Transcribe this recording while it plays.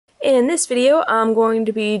In this video, I'm going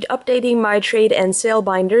to be updating my trade and sale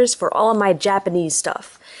binders for all of my Japanese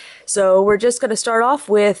stuff. So we're just going to start off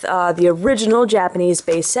with the original Japanese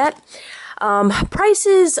base set.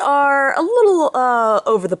 Prices are a little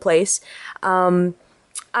over the place.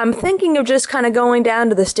 I'm thinking of just kind of going down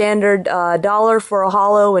to the standard dollar for a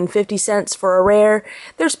holo and 50 cents for a rare.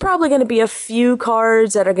 There's probably going to be a few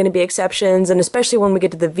cards that are going to be exceptions, and especially when we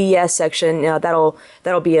get to the VS section, you know,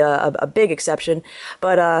 that'll be a big exception.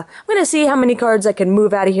 But I'm going to see how many cards I can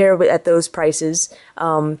move out of here at those prices.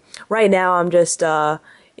 Right now, I'm just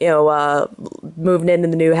moving into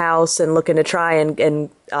the new house and looking to try and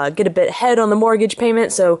get a bit ahead on the mortgage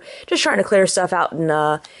payment. So just trying to clear stuff out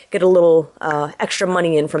and get a little extra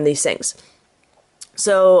money in from these things.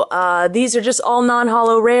 So these are just all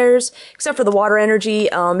non-holo rares, except for the water energy.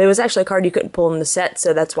 It was actually a card you couldn't pull in the set,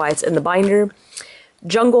 so that's why it's in the binder.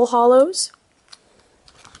 Jungle holos.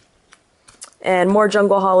 And more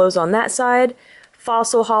jungle holos on that side.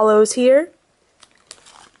 Fossil holos here.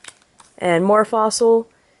 And more fossil.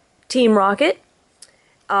 Team Rocket.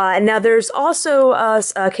 And now there's also,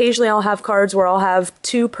 occasionally I'll have cards where I'll have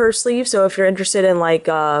 2 per sleeve, so if you're interested in like,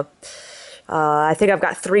 I think I've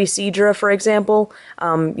got 3 Seadra, for example,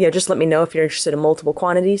 just let me know if you're interested in multiple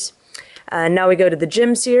quantities. And now we go to the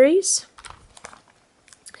Gym series.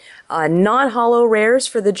 Non-holo rares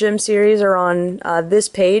for the Gym series are on this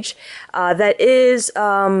page. That is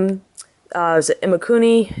it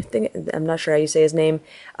Imakuni? I'm not sure how you say his name.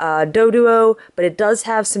 Doduo, but it does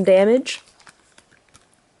have some damage.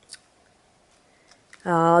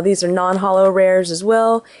 These are non-holo rares as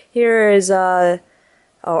well. Here is are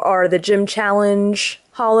the Gym Challenge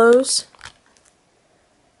holos.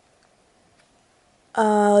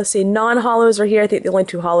 Let's see, non-holos are here. I think the only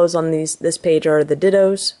 2 holos on this page are the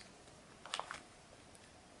Dittos.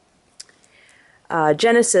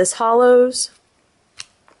 Genesis holos.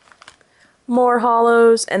 More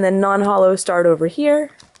holos, and then non-holos start over here.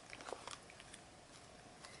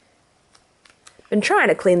 Been trying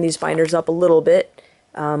to clean these binders up a little bit,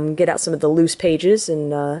 get out some of the loose pages,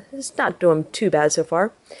 and it's not doing too bad so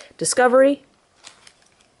far. Discovery,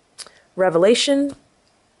 Revelation,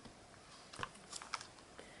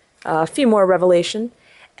 a few more Revelation,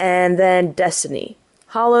 and then Destiny.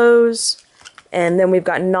 Holos, and then we've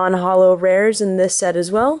got non-holo rares in this set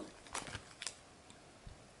as well.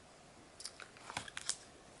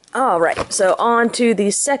 Alright, so on to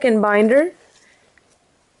the second binder,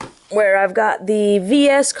 where I've got the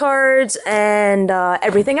VS cards and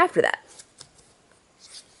everything after that.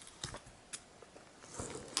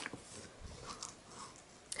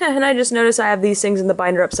 And I just noticed I have these things in the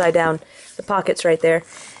binder upside down, the pockets right there.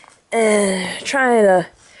 Been trying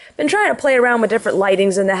to play around with different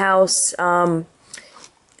lightings in the house.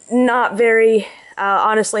 Not very...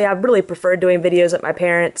 honestly, I really prefer doing videos at my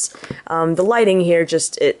parents'. The lighting here,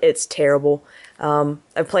 it's terrible.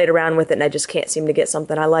 I've played around with it and I just can't seem to get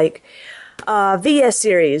something I like. VS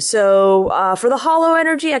series. So for the holo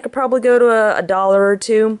energy, I could probably go to a dollar or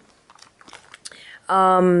 2.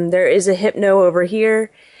 There is a Hypno over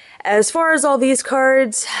here. As far as all these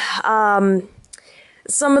cards,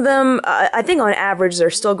 some of them, I think on average, they're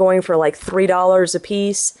still going for like $3 a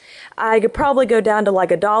piece. I could probably go down to like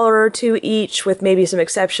 $1 or 2 each, with maybe some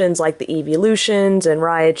exceptions like the Evolutions and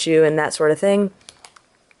Raichu and that sort of thing.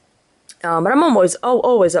 But I'm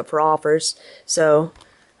always up for offers, so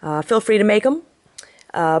feel free to make them.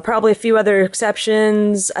 Probably a few other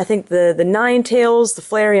exceptions. I think the Ninetales, the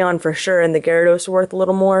Flareon for sure, and the Gyarados are worth a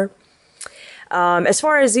little more. As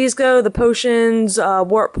far as these go, the potions,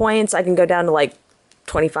 warp points, I can go down to like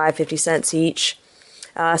 25-50 cents each.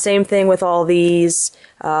 Same thing with all these.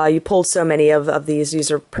 You pulled so many of these.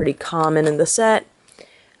 These are pretty common in the set.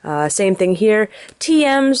 Same thing here.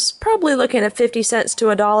 TMs, probably looking at 50 cents to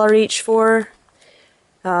 $1 each for.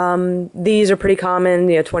 These are pretty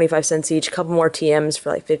common, 25 cents each. A couple more TMs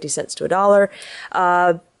for like 50 cents to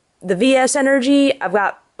 $1. The VS energy, I've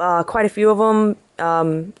got quite a few of them. I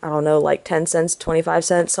don't know, like 10 cents, 25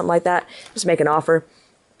 cents, something like that. Just make an offer.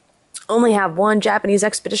 Only have 1 Japanese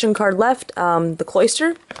Expedition card left, the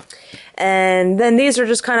Cloister. And then these are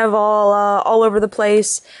just kind of all over the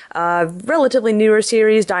place. Relatively newer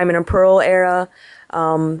series, Diamond and Pearl era.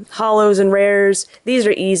 Holos and rares. These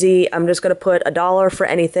are easy. I'm just going to put $1 for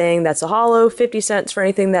anything that's a holo, 50 cents for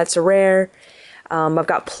anything that's a rare. I've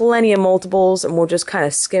got plenty of multiples, and we'll just kind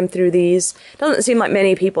of skim through these. Doesn't seem like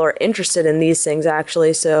many people are interested in these things,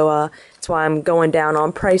 actually, so that's why I'm going down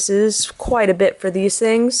on prices quite a bit for these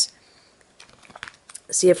things.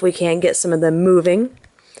 See if we can get some of them moving.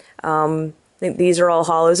 I think these are all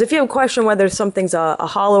holos. If you have a question whether something's a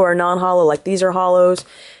holo or non-holo, like these are holos,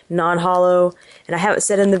 non-holo, and I haven't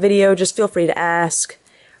said in the video, just feel free to ask.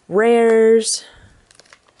 Rares,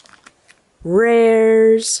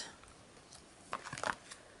 rares,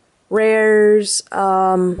 rares,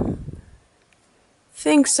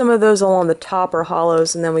 think some of those along the top are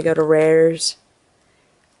holos, and then we go to rares.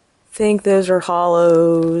 Think those are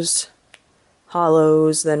holos,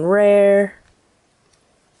 holos, then rare,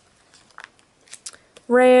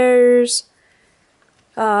 rares,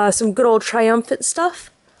 some good old triumphant stuff.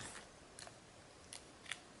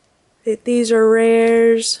 These are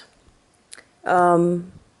rares. Oh,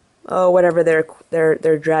 whatever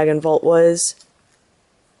their Dragon Vault was.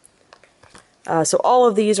 So all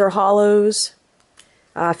of these are holos.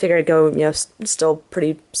 I figured I'd go, still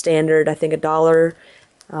pretty standard. I think $1.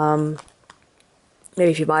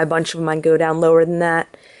 Maybe if you buy a bunch of them, I'd go down lower than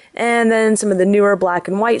that. And then some of the newer black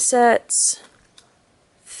and white sets.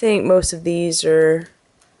 I think most of these are,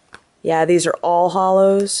 yeah, these are all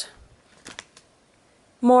holos.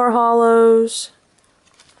 More holos.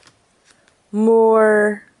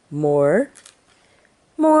 More.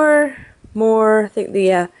 I think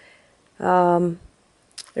there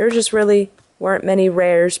just really weren't many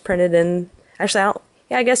rares printed in. Actually,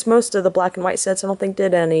 I guess most of the black and white sets I don't think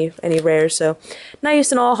did any rares, so not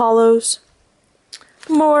using all holos.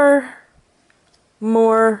 More.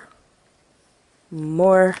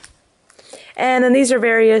 And then these are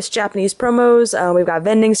various Japanese promos. We've got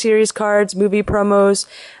vending series cards, movie promos,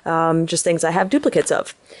 just things I have duplicates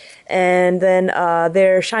of. And then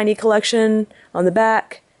their shiny collection on the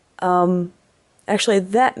back. Actually,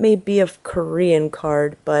 that may be a Korean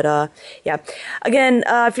card, but yeah. Again,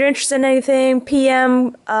 if you're interested in anything,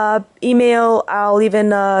 PM, email. I'll even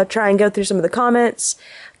try and go through some of the comments.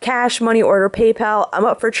 Cash, money order, PayPal. I'm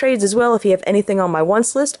up for trades as well if you have anything on my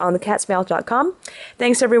wants list on TheCatsMeowth.com.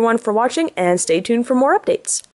 Thanks everyone for watching, and stay tuned for more updates.